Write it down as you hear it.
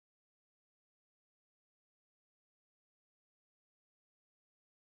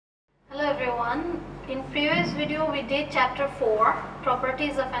Hello everyone. In previous video we did chapter 4,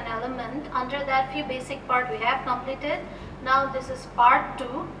 properties of an element. Under that few basic part we have completed. Now this is part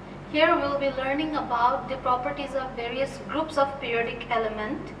 2. Here we will be learning about the properties of various groups of periodic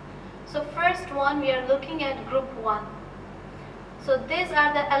element. So first one we are looking at group 1. So these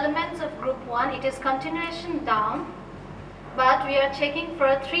are the elements of group 1. It is continuation down, but we are checking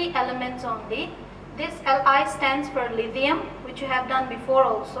for 3 elements only. This Li stands for lithium, which you have done before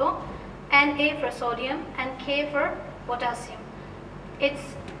also, Na for sodium, and K for potassium. Its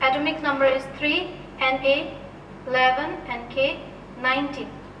atomic number is 3, Na 11, and K 19.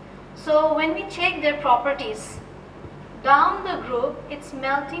 So when we check their properties, down the group its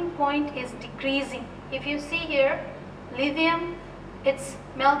melting point is decreasing. If you see here, lithium, its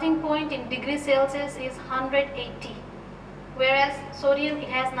melting point in degrees Celsius is 180. Whereas sodium, it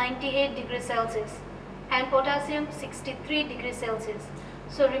has 98 degrees Celsius, and potassium 63 degrees Celsius.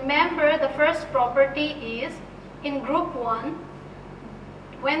 So remember, the first property is in group 1,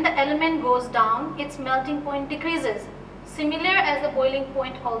 when the element goes down, its melting point decreases, similar as the boiling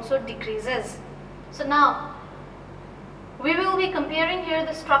point also decreases. So now we will be comparing here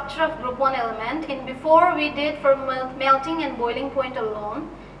the structure of group 1 element. In before we did for melting and boiling point alone.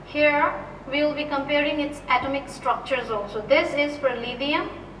 Here we will be comparing its atomic structures also. This is for lithium,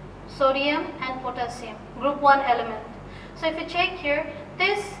 sodium and potassium, group 1 element. So if you check here,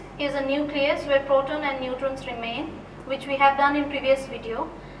 this is a nucleus where proton and neutrons remain, which we have done in previous video.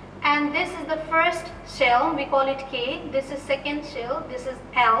 And this is the first shell, we call it K. This is second shell, this is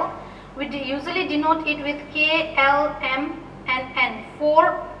L. We usually denote it with K, L, M and N,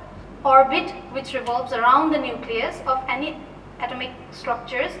 4 orbit which revolves around the nucleus of any atomic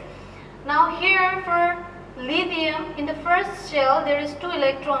structures. Now here for lithium, in the first shell there is 2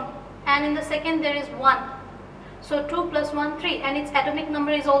 electrons and in the second there is 1. So 2 plus 1, 3, and its atomic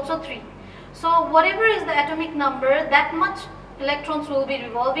number is also 3. So whatever is the atomic number, that much electrons will be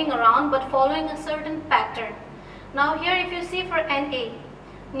revolving around but following a certain pattern. Now here if you see for Na,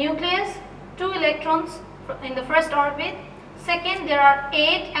 nucleus, 2 electrons in the first orbit, second there are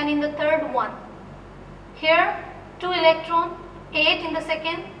 8 and in the third 1. Here 2 electron, 8 in the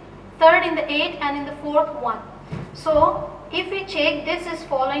second, third in the 8 and in the fourth 1. So if we check, this is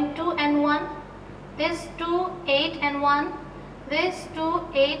following 2 and 1, this 2, 8 and 1, this 2,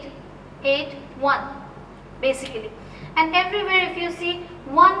 8, 8, 1 basically. And everywhere if you see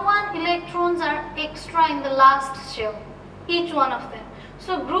 1 electrons are extra in the last shell, each one of them.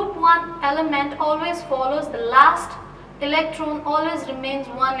 So group 1 element always follows the last electron, always remains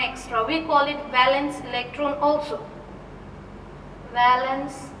 1 extra. We call it valence electron also.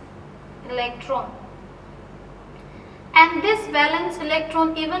 Valence electron. And this valence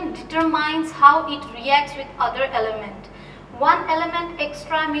electron even determines how it reacts with other element. 1 element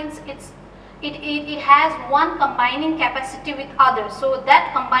extra means it has 1 combining capacity with others. So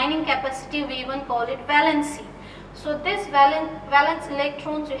that combining capacity we even call it valency. So this valence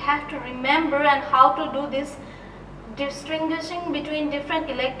electrons you have to remember, and how to do this distinguishing between different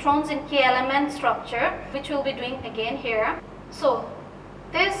electrons in K element structure, which we will be doing again here. So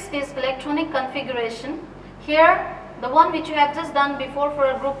this is electronic configuration. Here the one which you have just done before for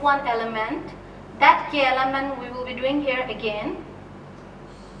a group 1 element, that K element we will be doing here again.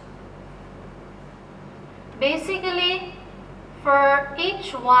 Basically for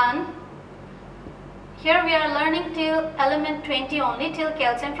each one, here we are learning till element 20 only, till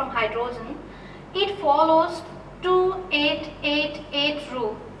calcium from hydrogen. It follows 2, 8, 8, 8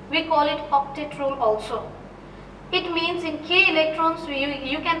 rule. We call it octet rule also. It means in K electrons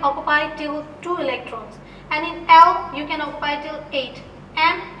you can occupy till 2 electrons. And in L you can occupy till 8,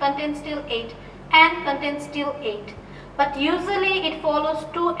 M contains till 8, N contains till 8. But usually it follows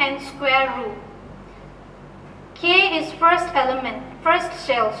 2n square rule. K is first element, first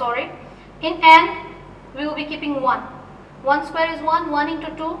shell, sorry. In N we will be keeping 1. 1 square is 1, 1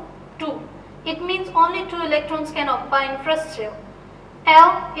 into 2, 2. It means only 2 electrons can occupy in first shell.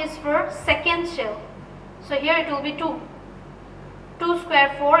 L is for second shell. So here it will be 2. 2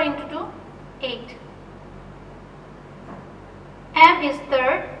 square 4 into 2, 8. M is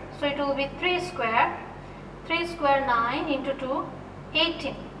third, so it will be 3 square. 3 square 9 into 2,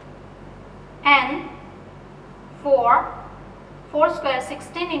 18. N 4. 4 square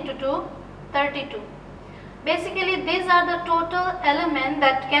 16 into 2, 32. Basically these are the total element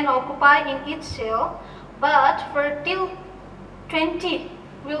that can occupy in each shell, but for till 20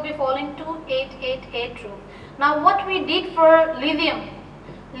 we will be following 2, 8, 8, 8 rule. Now what we did for lithium,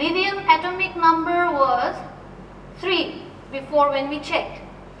 lithium atomic number was 3 before when we checked.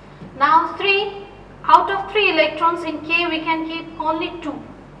 Now 3 out of 3 electrons in K we can keep only 2.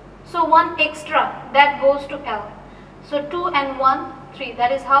 So 1 extra that goes to L. So 2 and 1, 3.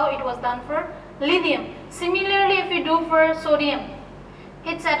 That is how it was done for lithium. Similarly, if we do for sodium,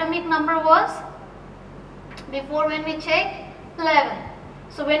 its atomic number was, before when we checked, 11.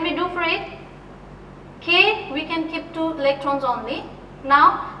 So when we do for it, K we can keep 2 electrons only.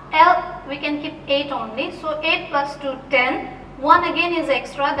 Now L we can keep 8 only. So 8 plus 2, 10. 1 again is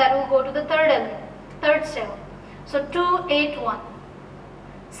extra, that will go to the third element, third cell. So 2, 8, 1.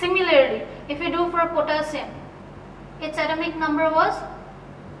 Similarly, if we do for potassium, its atomic number was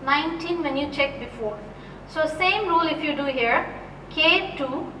 19 when you checked before. So same rule if you do here,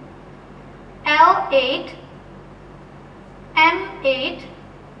 K2, L8, M8,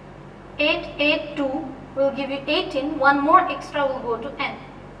 8, 8, 2 will give you 18, one more extra will go to N.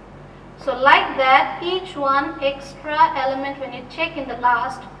 So like that, each one extra element when you check in the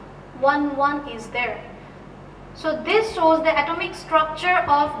last, 1, 1 is there. So this shows the atomic structure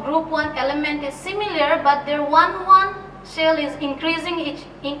of group 1 element is similar, but their 1, 1 shell is increasing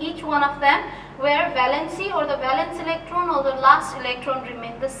in each one of them, where valency or the valence electron or the last electron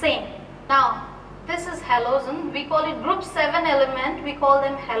remain the same. Now this is halogen, we call it group 7 element, we call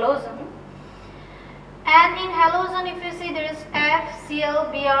them halogen. And in halogen, if you see, there is F,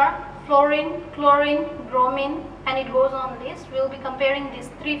 Cl, Br, fluorine, chlorine, bromine, and it goes on list. We will be comparing these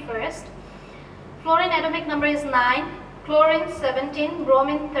 3 first. Fluorine atomic number is 9, chlorine 17,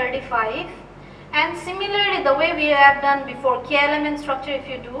 bromine 35. And similarly, the way we have done before, K element structure, if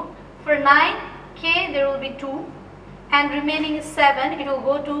you do, for 9, K there will be 2, and remaining is 7, it will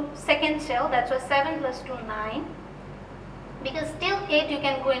go to second shell, that's why 7 plus 2, 9. Because till 8 you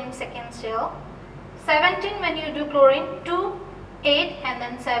can go in second shell. 17 when you do chlorine, 2, 8 and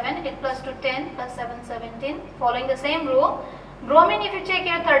then 7, 8 plus 2, 10 plus 7, 17, following the same rule. Bromine, if you check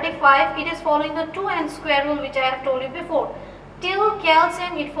here 35, it is following the 2n square rule which I have told you before. Till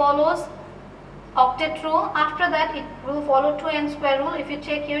calcium it follows octet rule, after that it will follow 2n square rule. If you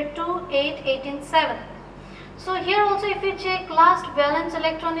check here 2, 8, 18, 7. So here also if you check, last valence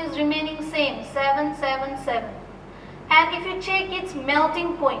electron is remaining same, 7, 7, 7. And if you check its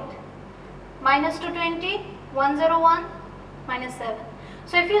melting point, minus 220, 101, minus 7.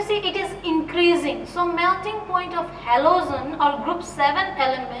 So if you see, it is increasing. So melting point of halogen or group 7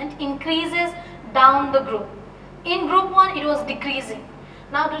 element increases down the group. In group 1 it was decreasing.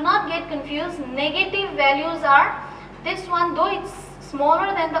 Now do not get confused, negative values are this one, though it's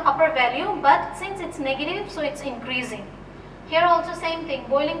smaller than the upper value, but since it's negative, so it's increasing. Here also same thing,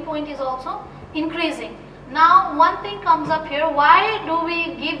 boiling point is also increasing. Now one thing comes up here, why do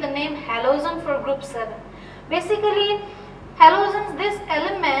we give the name halogen for group 7? Basically halogens, this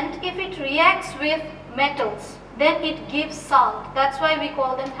element, if it reacts with metals, then it gives salt. That's why we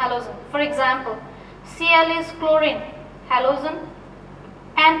call them halogen. For example, Cl is chlorine, halogen,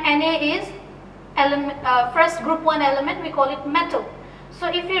 and Na is element, first group 1 element, we call it metal. So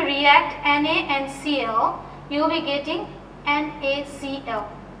if you react Na and Cl, you will be getting NaCl.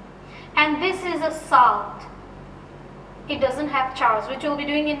 And this is a salt. It doesn't have charge, which we'll be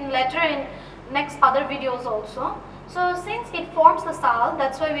doing in later in next other videos also. So since it forms the salt,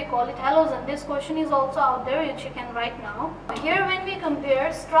 that's why we call it halogen. This question is also out there, which you can write now. Here when we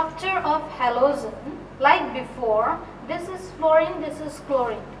compare structure of halogen, like before, this is fluorine, this is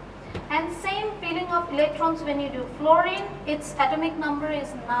chlorine. And same feeling of electrons when you do fluorine, its atomic number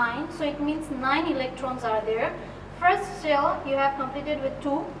is 9, so it means 9 electrons are there. First shell you have completed with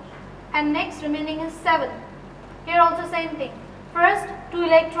 2, and next remaining is 7. Here also same thing. First 2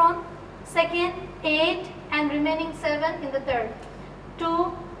 electron, second 8, and remaining 7 in the third.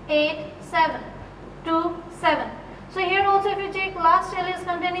 2, 8, 7, 2, 7. So here also if you check, last shell is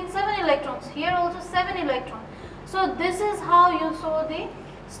containing 7 electrons. Here also 7 electrons. So this is how you saw the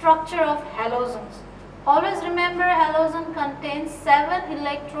structure of halogens. Always remember, halogen contains 7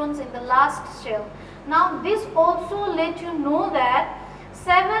 electrons in the last shell. Now this also let you know that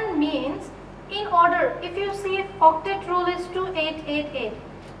 7 means in order. If you see, octet rule is 2, 8, 8, 8.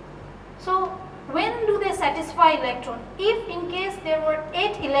 So when do they satisfy electron? If in case there were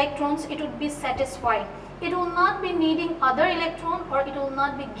 8 electrons, it would be satisfied. It will not be needing other electron, or it will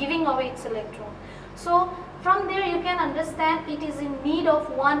not be giving away its electron. So from there you can understand it is in need of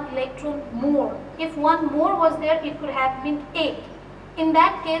 1 electron more. If 1 more was there, it could have been 8. In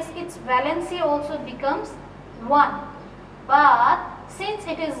that case, its valency also becomes 1. But since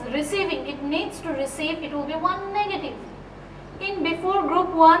it is receiving, it needs to receive, it will be 1 negative. In before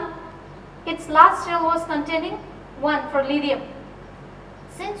group 1, its last shell was containing 1 for lithium.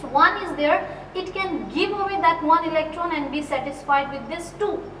 Since 1 is there, it can give away that 1 electron and be satisfied with this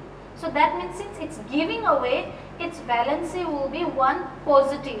 2. So that means since it's giving away, its valency will be 1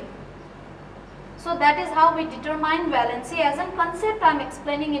 positive. So that is how we determine valency. As a concept, I am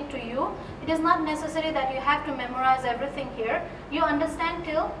explaining it to you. It is not necessary that you have to memorize everything here. You understand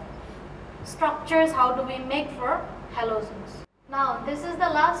till structures, how do we make for halogens. Now this is the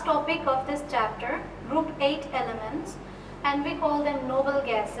last topic of this chapter, group 8 elements, and we call them noble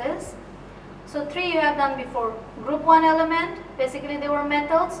gases. So 3 you have done before. Group 1 element, basically they were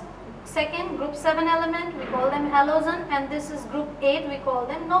metals. Second, group 7 element, we call them halogen, and this is group 8, we call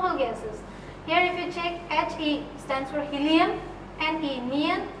them noble gases. Here if you check, He stands for helium, Ne,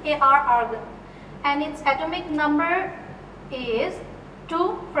 neon, Ar, argon, and its atomic number is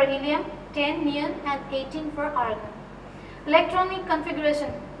 2 for helium, 10 neon, and 18 for argon. Electronic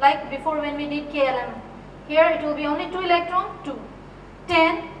configuration, like before when we did K element, here it will be only 2 electron, 2.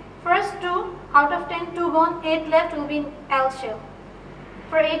 10, first 2, out of 10, 2 gone, 8 left will be in L shell.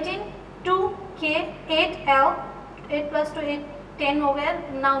 For 18, 2K, 8L, 8 plus 2, 8, 10 over,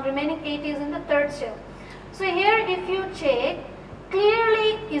 now remaining 8 is in the third shell. So here if you check,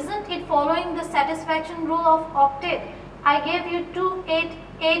 clearly isn't it following the satisfaction rule of octet? I gave you 2, 8,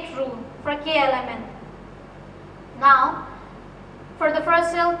 8 rule for K element. Now for the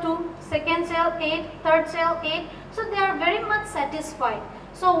first cell 2, second cell 8, third cell 8, so they are very much satisfied.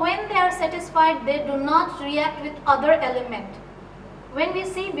 So when they are satisfied, they do not react with other element. When we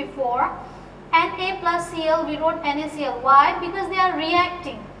see before, Na plus Cl, we wrote NaCl. Why? Because they are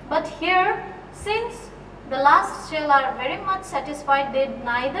reacting. But here, since the last shell are very much satisfied, they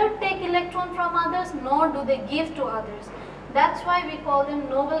neither take electron from others nor do they give to others. That's why we call them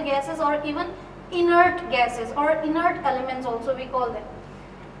noble gases, or even inert gases, or inert elements also we call them.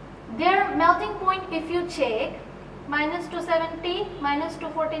 Their melting point, if you check, minus 270, minus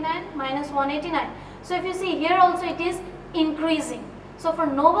 249, minus 189. So if you see here also it is increasing. So for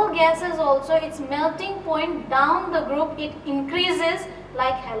noble gases also, its melting point down the group, it increases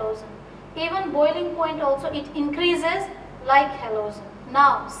like halogen. Even boiling point also, it increases like halogen.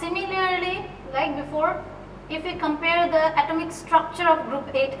 Now similarly, like before, if we compare the atomic structure of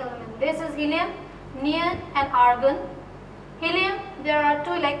group 8 element, this is helium, neon and argon. Helium, there are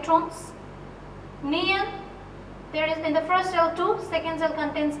 2 electrons. Neon, there is in the first cell 2, second cell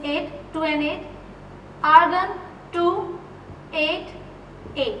contains 8, 2 and 8. Argon, 2, 8,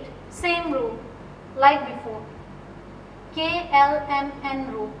 8. Same rule like before.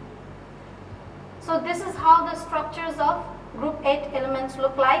 KLMN rule. So this is how the structures of group 8 elements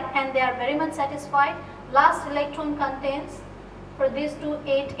look like, and they are very much satisfied. Last electron contains for these 2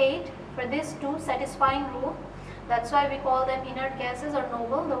 8, 8, for these 2 satisfying rule. That's why we call them inert gases or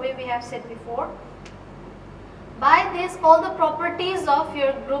noble, the way we have said before. By this, all the properties of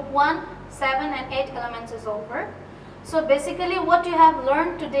your group 1, 7 and 8 elements is over. So basically what you have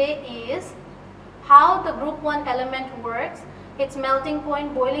learned today is how the group 1 element works, its melting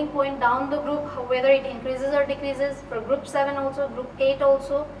point, boiling point down the group, whether it increases or decreases. For group 7 also, group 8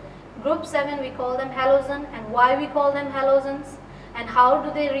 also. Group 7 we call them halogen, and why we call them halogens, and how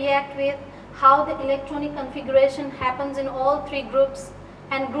do they react with, how the electronic configuration happens in all 3 groups,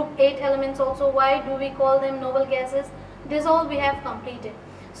 and group 8 elements also, why do we call them noble gases. This all we have completed.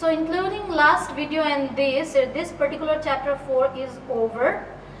 So including last video and this particular chapter 4 is over.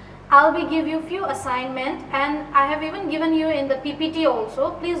 I'll be give you few assignments, and I have even given you in the PPT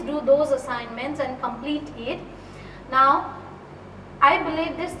also. Please do those assignments and complete it. Now I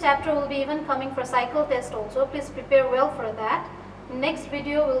believe this chapter will be even coming for cycle test also. Please prepare well for that. Next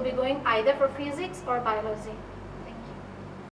video will be going either for physics or biology.